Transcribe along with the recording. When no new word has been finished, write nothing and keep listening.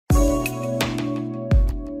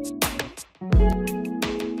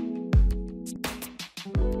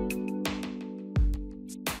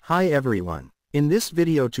Hi everyone. In this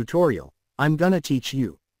video tutorial, I'm gonna teach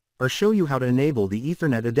you, or show you how to enable the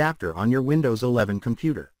Ethernet adapter on your Windows 11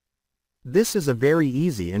 computer. This is a very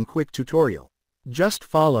easy and quick tutorial. Just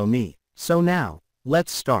follow me. So now,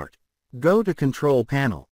 let's start. Go to Control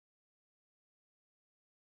Panel.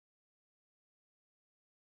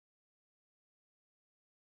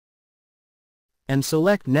 And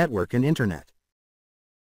select Network and Internet.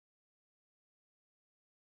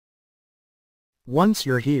 Once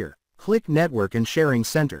you're here, click Network and Sharing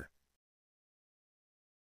Center.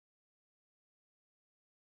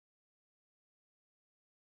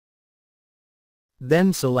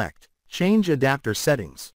 Then select Change Adapter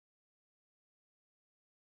Settings.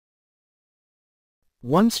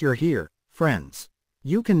 Once you're here, friends,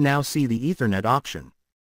 you can now see the Ethernet option.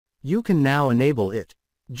 You can now enable it.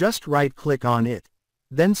 Just right-click on it,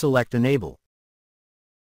 then select Enable.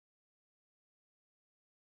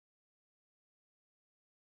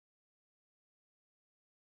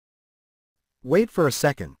 Wait for a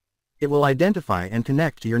second. It will identify and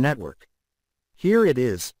connect to your network. Here it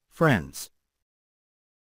is, friends.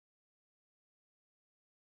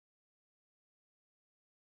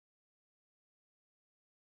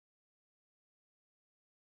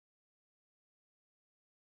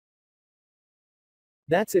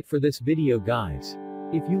 That's it for this video, guys.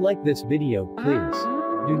 If you like this video, please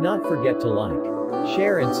do not forget to like,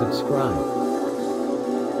 share and subscribe.